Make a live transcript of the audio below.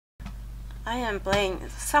I am playing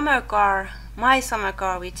Summer Car, My Summer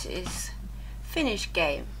Car, which is Finnish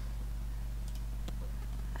game.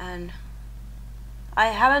 And I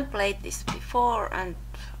haven't played this before, and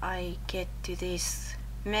I get to this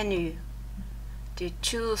menu to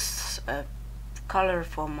choose a color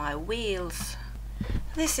for my wheels.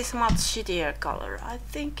 This is much shittier color, I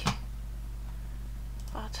think.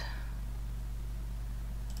 But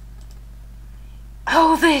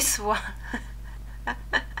oh, this one.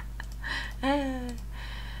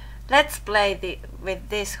 Let's play with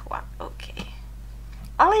this one. Okay.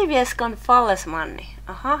 Olivia's Gonfalesmanni.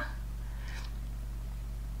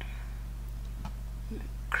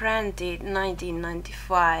 Granted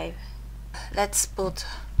 1995. Let's put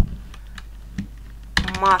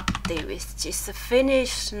Matti, which is a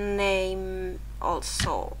Finnish name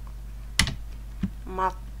also.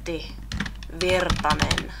 Matti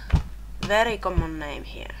Virtanen. Very common name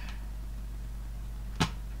here.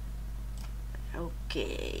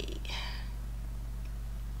 Okay.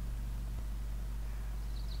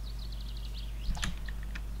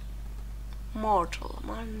 Mortal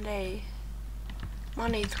Monday.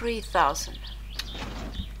 Money 3,000.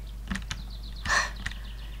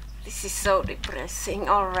 This is so depressing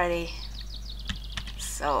already.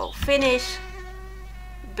 So Finnish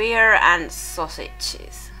beer and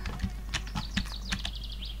sausages.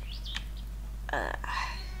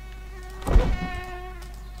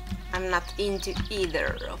 I'm not into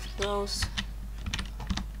either of those.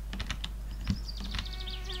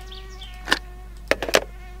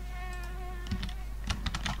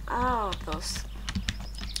 Oh, those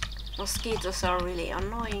mosquitoes are really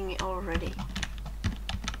annoying already.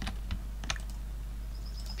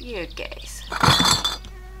 Beer case.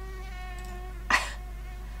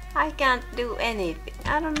 I can't do anything.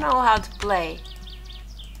 I don't know how to play.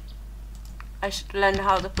 I should learn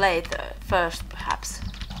how to play it first, perhaps.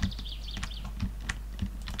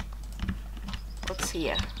 What's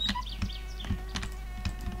here?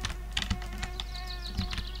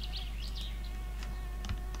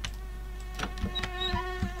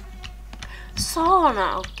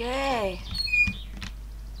 Sauna, okay.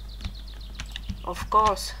 Of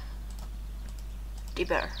course.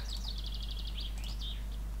 Dipper.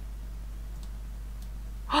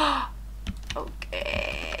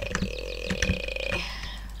 Okay.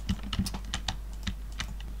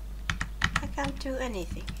 I can't do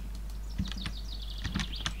anything.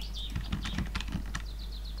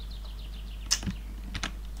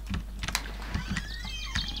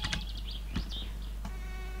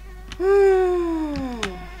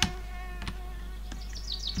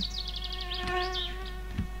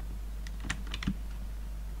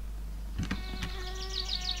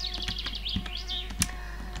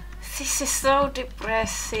 This is so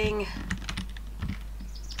depressing.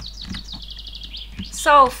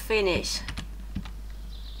 So Finnish.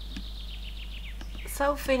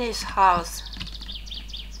 So Finnish house.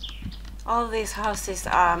 All these houses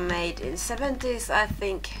are made in 70s, I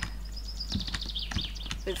think,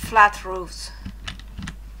 with flat roofs.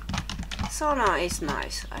 Sauna is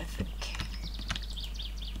nice, I think.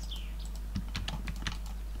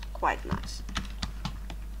 Quite nice.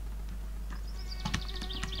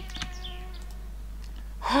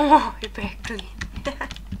 Oh, hyperclean.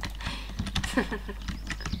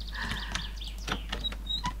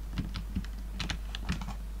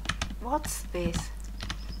 What's this?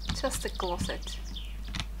 Just a closet.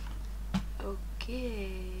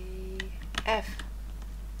 Okay. F.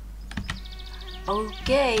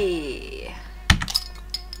 Okay.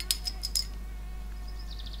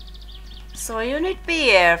 So you need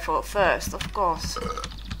beer for first, of course.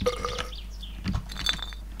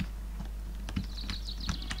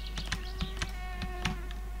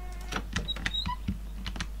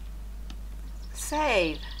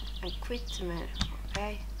 Save and quit the menu,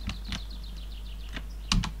 okay?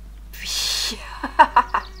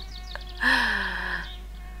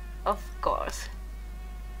 Of course.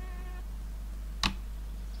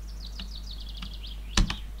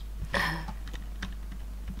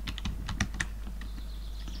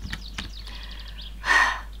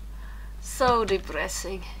 So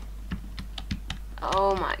depressing.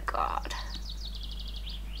 Oh my god.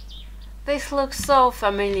 This looks so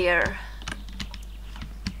familiar.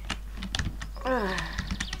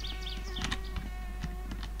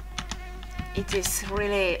 It is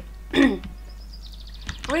really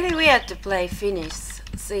really weird to play Finnish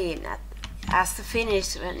scene as the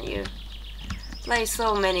Finnish when you play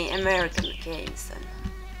so many American games and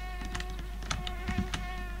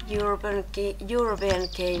European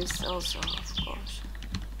games also, of course.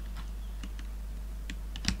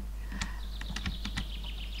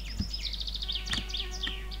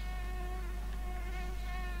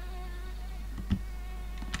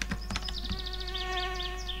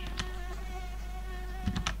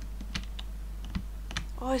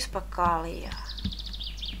 Oispa kalja.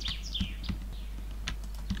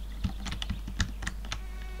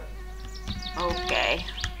 Okay.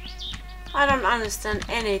 I don't understand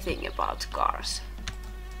anything about cars.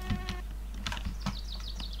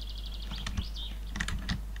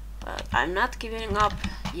 But I'm not giving up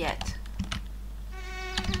yet.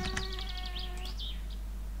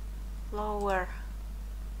 Lower.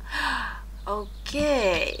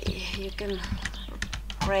 Okay, you can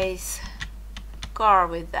raise car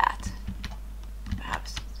with that.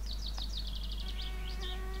 Perhaps.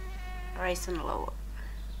 Raise and lower.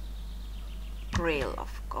 Grill,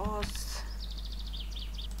 of course.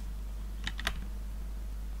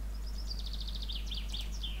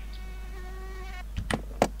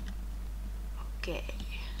 Okay.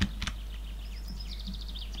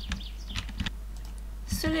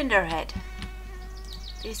 Cylinder head.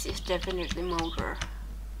 This is definitely motor.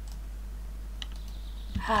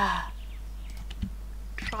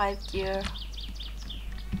 Drive gear.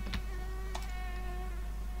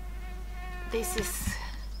 This is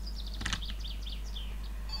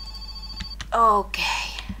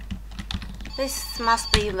okay. This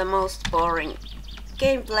must be the most boring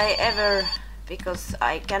gameplay ever because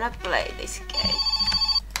I cannot play this game.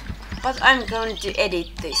 But I'm going to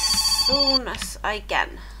edit this soon as I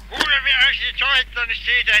can. Kuule, minä olisin soittanut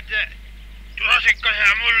siitä, että tulisitko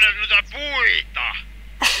sä mulle noita puita?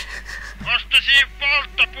 Ostasin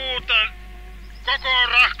polttopuuta koko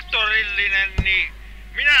traktorillinen, niin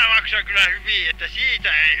minä maksan kyllä hyvin, että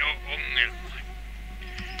siitä ei oo ongelmaa.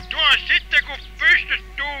 Tuo sitten kun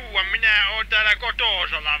pystyt tuua, minä oon täällä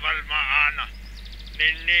kotosalla varmaan aina.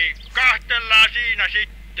 Niin kahtellaan siinä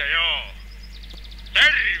sitten, joo.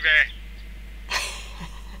 Terve!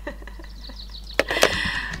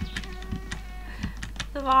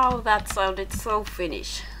 Wow, that sounded so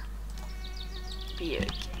Finnish. Beer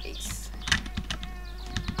case.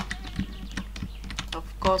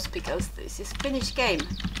 Of course, because this is Finnish game.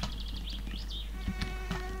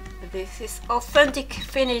 This is authentic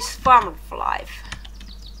Finnish farm life.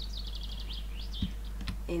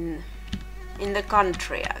 In the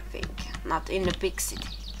country, I think, not in the big city.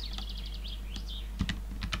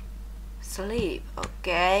 Sleep,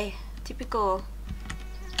 okay. Typical.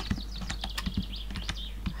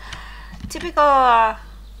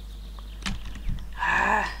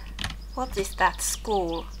 What is that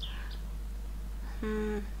school?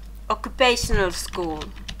 Occupational school.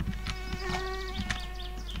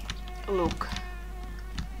 Look.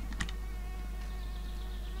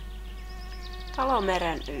 Talo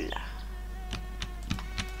meren yllä.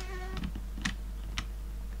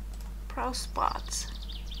 Browse spots.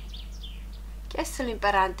 Kesselin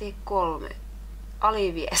peränti 3.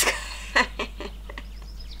 Alivieska.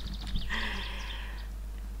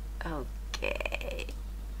 Okay.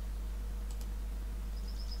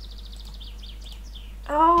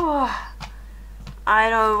 Oh, I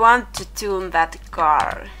don't want to tune that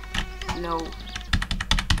car. No.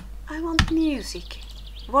 I want music.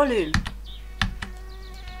 Volume.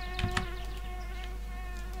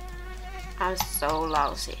 I'm so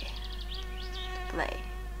lousy to play.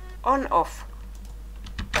 On off.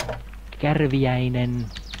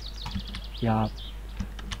 Kärviäinen ja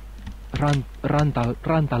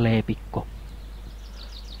rantaleepikko.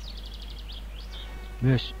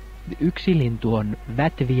 Myös yksi lintu on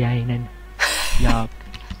vätviäinen ja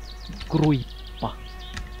kruippa.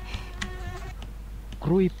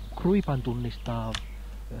 Kruipan tunnistaa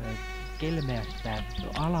kelmeästä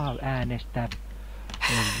alaäänestä,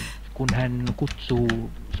 kun hän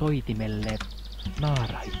kutsuu soitimelle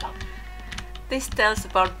naaraita. This tells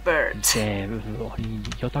about birds. Se on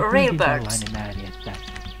jotakin Real birds. sellainen ääni, että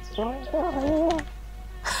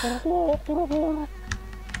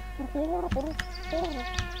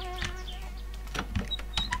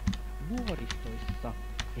vuoristoissa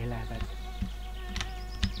elävät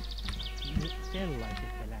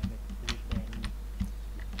sellaiset eläimet kuten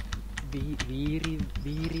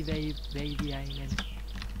viiriveiviäinen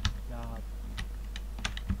ja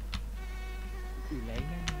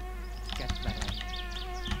yleinen kätväräinen.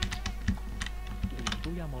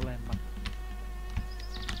 Lintuja molemmat.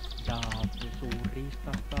 Ja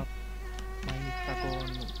suurriistasta mainittakoon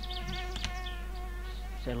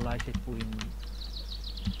sellaiset kuin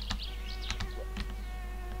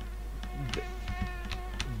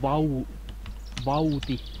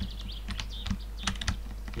vauti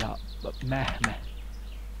ja mähmä.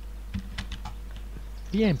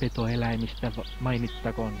 Pienpetoeläimistä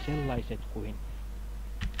mainittakoon sellaiset kuin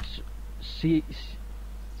I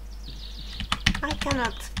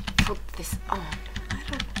cannot put this on. I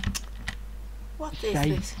don't. What is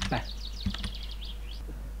this? säippä,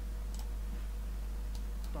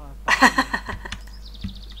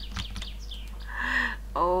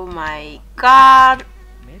 my god,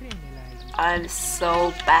 Mereneläimiä I'm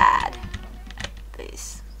so bad at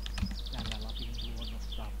this. täällä Lapin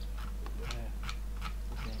luonnossa,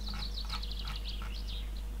 kuten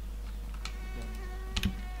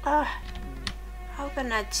How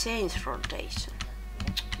can I change rotation?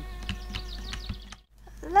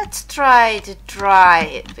 Let's try to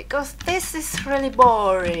it, because this is really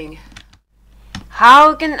boring.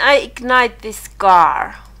 How can I ignite this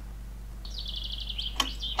car?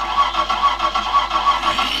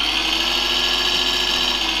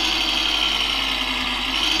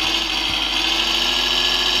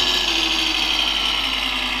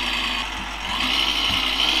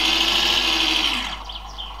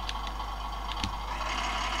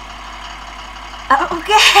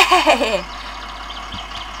 Okay!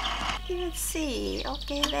 Let's see.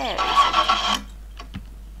 Okay, there is it.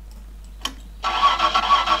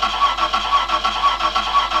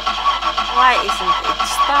 Why isn't it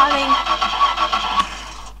starting?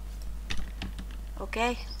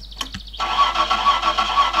 Okay.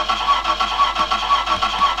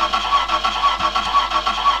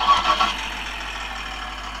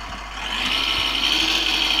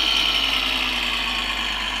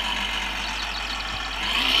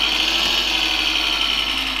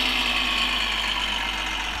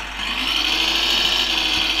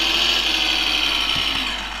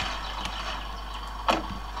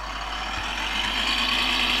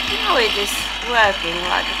 Now it is working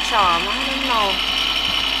like a charm, I don't know.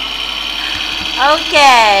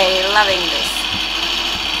 Okay, loving this.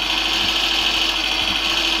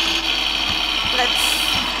 Let's...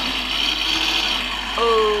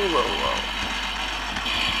 Oh, whoa, whoa.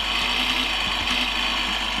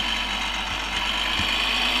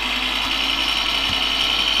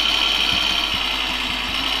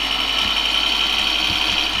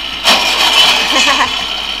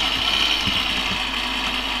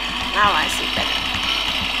 Now I see better.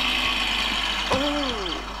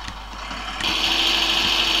 Ooh.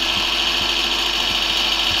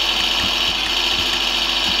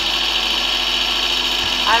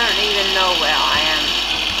 I don't even know where I am.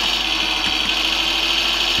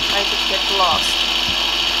 I could get lost.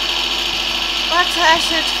 But I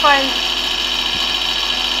should find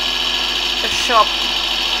a shop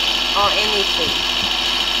or anything.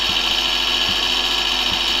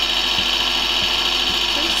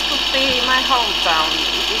 Be my hometown,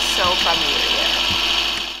 it is so familiar.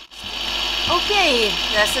 Okay,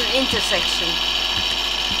 there's an intersection.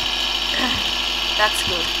 That's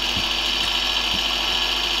good.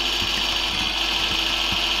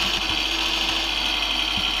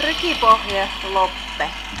 Rykipohja, Loppe.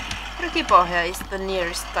 Rykipohja is the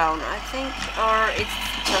nearest town, I think, or it's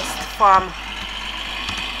just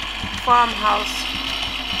farmhouse.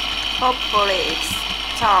 Hopefully it's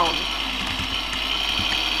town.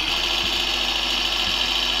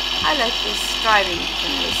 I like this driving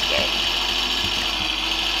in this game.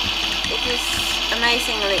 It is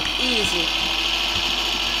amazingly easy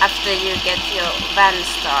after you get your van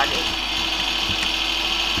started.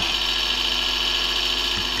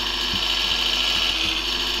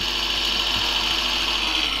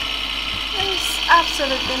 There is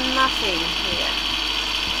absolutely nothing here.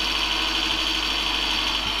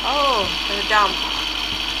 Oh, the dump.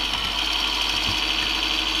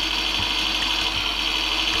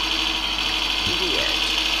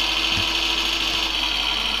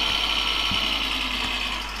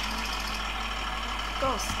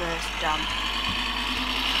 There's dump.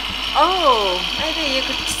 Oh, maybe you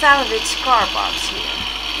could salvage car parts here.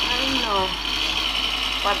 I don't know,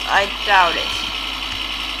 but I doubt it.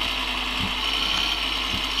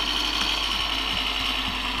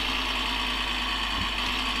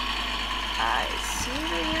 I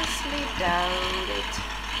seriously doubt it.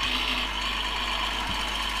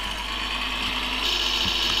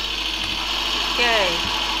 Okay.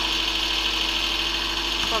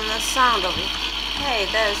 From the sound of it. Hey,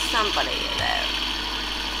 there's somebody there.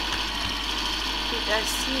 Did I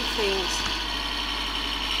see things?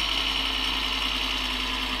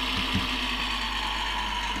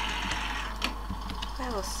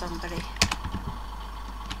 There was somebody.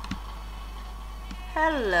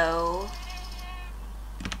 Hello.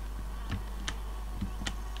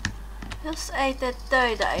 Jos ei tee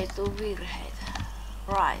töitä, ei tuu virheitä.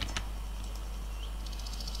 Right.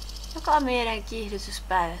 Joka meidän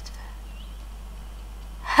kiihdytyspäivät.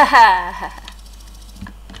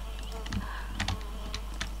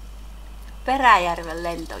 Peräjärven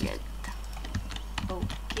lentokenttä.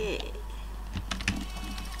 Okay.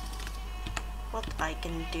 What I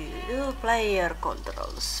can do? Player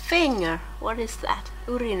controls. Finger. What is that?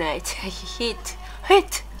 Urinate.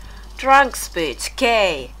 Hit. Drunk speech. K.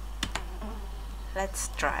 Let's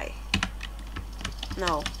try.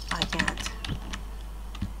 No, I can't.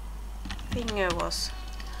 Finger was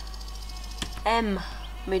M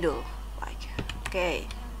middle, like, okay.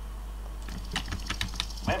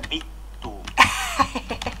 Me vittuun.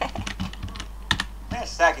 Mene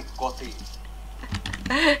säkin kotiin.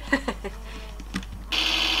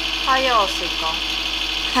 Hajosiko?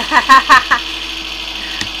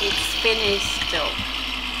 It's Finnish joke.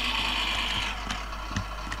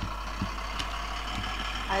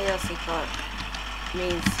 Hajosiko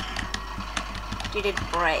means did it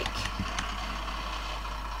break?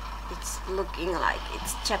 It's looking like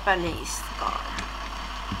it's Japanese car.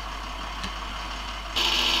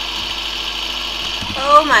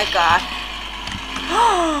 Oh my god.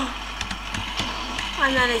 I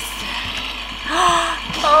managed.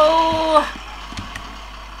 Oh.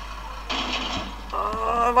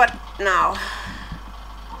 Oh, what now?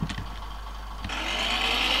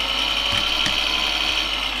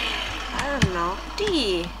 I don't know.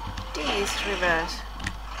 D is reverse.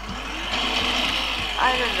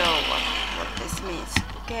 I don't know what this means.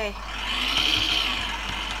 Okay.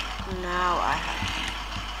 Now I have.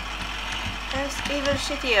 There's even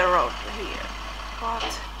shittier road here.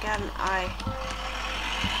 What can I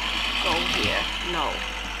go here? No.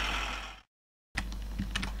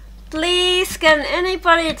 Please, can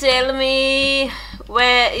anybody tell me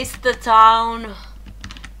where is the town?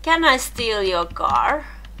 Can I steal your car?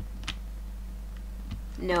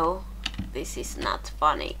 No, this is not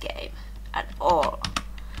funny game at all.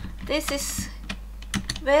 This is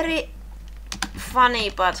very funny,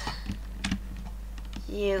 but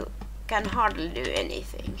you can hardly do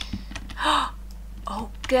anything.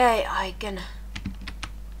 Okay, I can.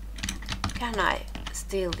 Can I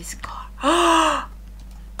steal this car?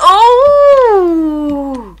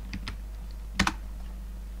 Oh!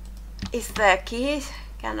 Is there keys?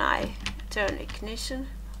 Can I turn ignition?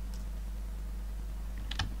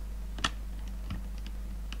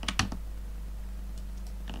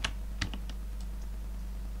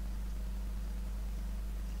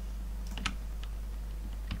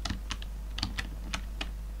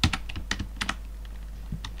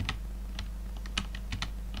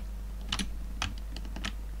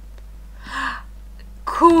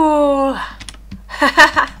 Cool!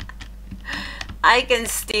 I can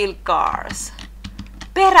steal cars.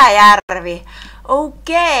 Peräjärvi.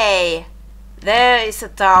 Okay. There is a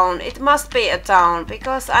town. It must be a town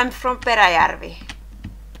because I'm from Peräjärvi.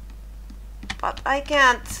 But I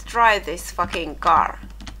can't drive this fucking car.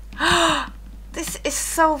 This is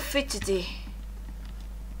so fidgety.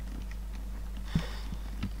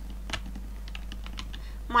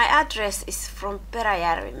 My address is from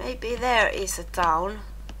Peräjärvi. Maybe there is a town.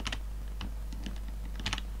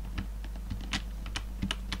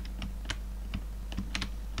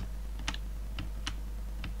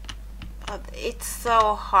 But it's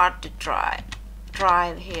so hard to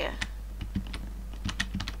drive here.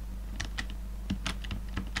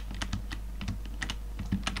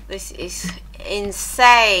 This is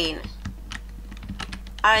insane.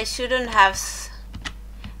 I shouldn't have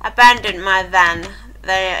abandoned my van.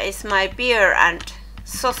 There is my beer and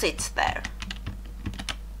sausage there.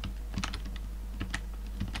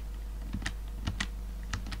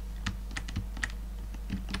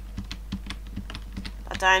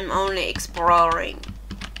 But I'm only exploring.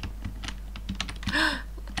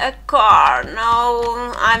 A car.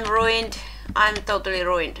 No, I'm ruined. I'm totally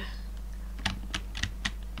ruined.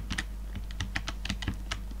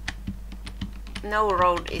 No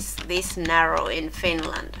road is this narrow in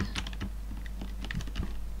Finland.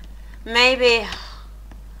 Maybe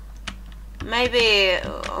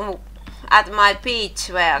at my beach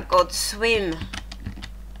where I go to swim.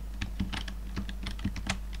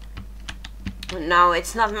 No,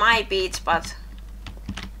 it's not my beach, but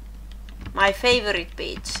my favorite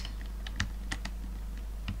beach.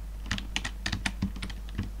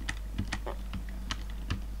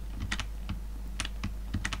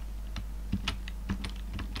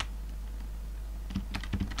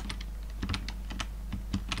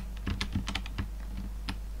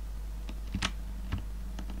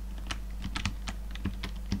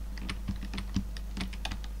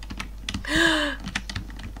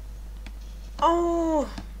 Oh,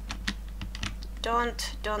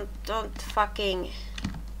 don't fucking.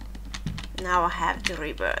 Now I have to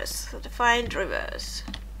reverse. So to find reverse.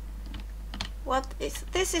 What is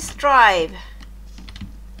this? Is drive.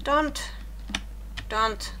 Don't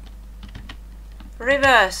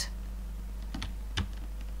reverse.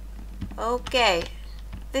 Okay,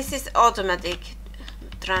 this is automatic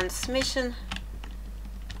transmission.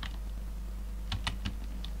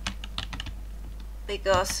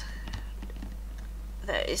 Because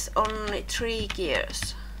There is only 3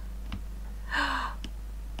 gears.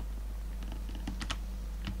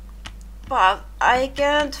 But I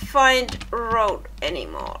can't find road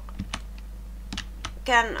anymore.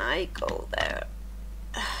 Can I go there?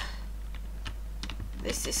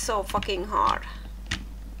 This is so fucking hard.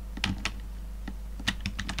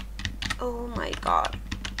 Oh my god.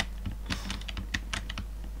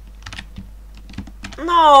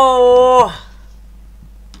 No!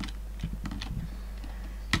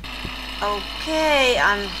 Okay,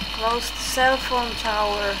 I'm close to cell phone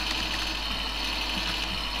tower.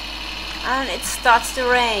 And it starts to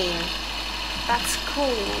rain. That's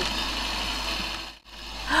cool.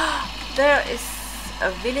 There is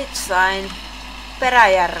a village sign.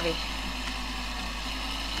 Peräjärvi.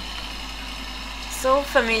 So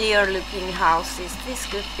familiar looking houses. This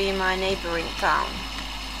could be my neighboring town.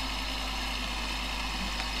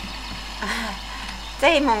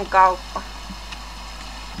 Teimon kauppa.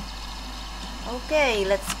 Okay,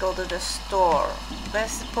 let's go to the store.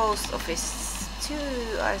 There's the post office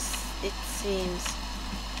too, as it seems.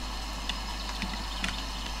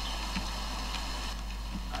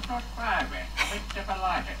 Katos päivä, mitäpä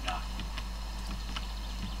laitetaan?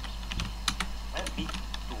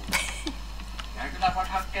 Vittu. Ja kyllä voit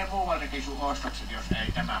hakea muualtakin sun ostokset, jos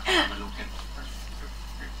ei tämä palvelu.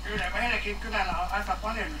 Kyllä meilläkin kylällä on aika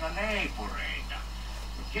paljon noita leipureita.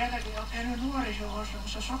 Mut sielläkin on käynyt nuoriso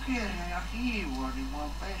ostamassa sokeria ja hiivua, niin mua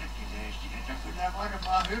on perkeleesti, että kyllä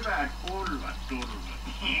varmaan hyvät pullat tullut.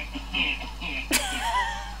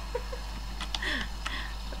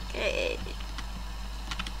 Okay.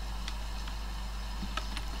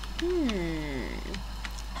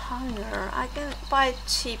 Hunger. I can buy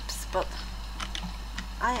chips, but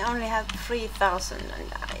I only have 3,000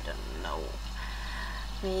 and I don't know.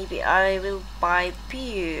 Maybe I will buy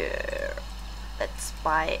beer. Let's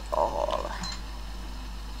buy all.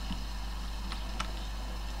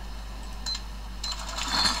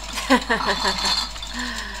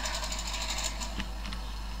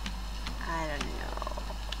 I don't know.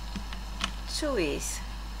 Chewies.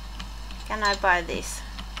 Can I buy this?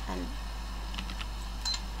 And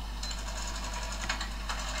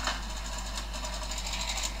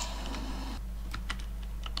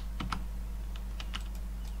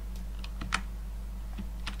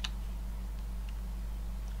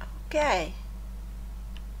okay.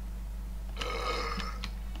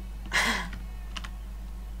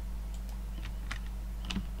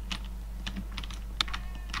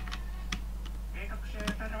 Kiitoksia ja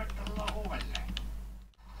tervetuloa uudelleen.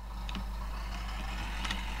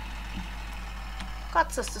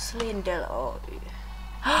 Katsastus Lindell Oy.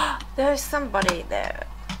 There's somebody there.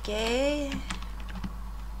 Okay.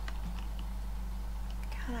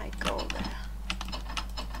 Can I go there?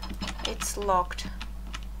 It's locked.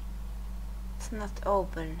 It's not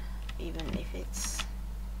open, even if it's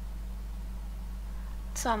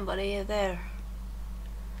somebody there.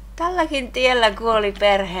 Tälläkin tiellä kuoli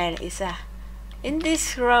perheen isä. In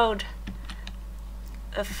this road,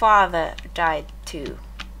 a father died too.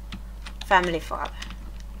 Family father.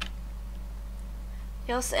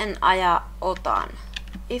 Jos en aja, otan.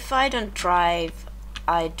 If I don't drive,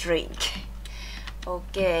 I drink.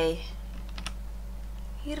 Okei. Okay.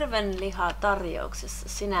 Hirvenliha tarjouksessa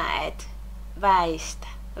sinä et väistä.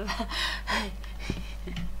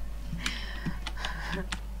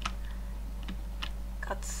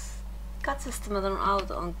 Katsastamaton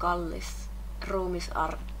auto on kallis.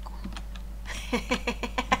 Ruumisarkku.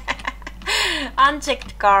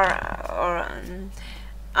 Unchecked car or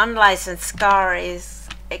unlicensed car is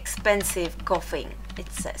expensive coughing,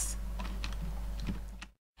 it says.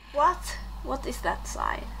 What? What is that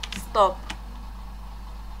sign? Stop.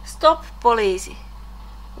 Stop, police.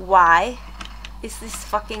 Why? Is this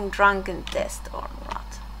fucking drunken test or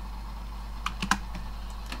what?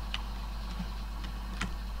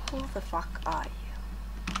 Who the fuck are you?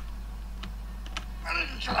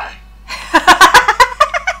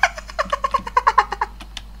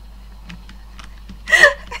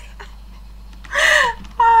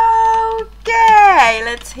 Okay,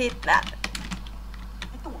 let's hit that.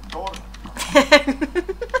 Vitun torni.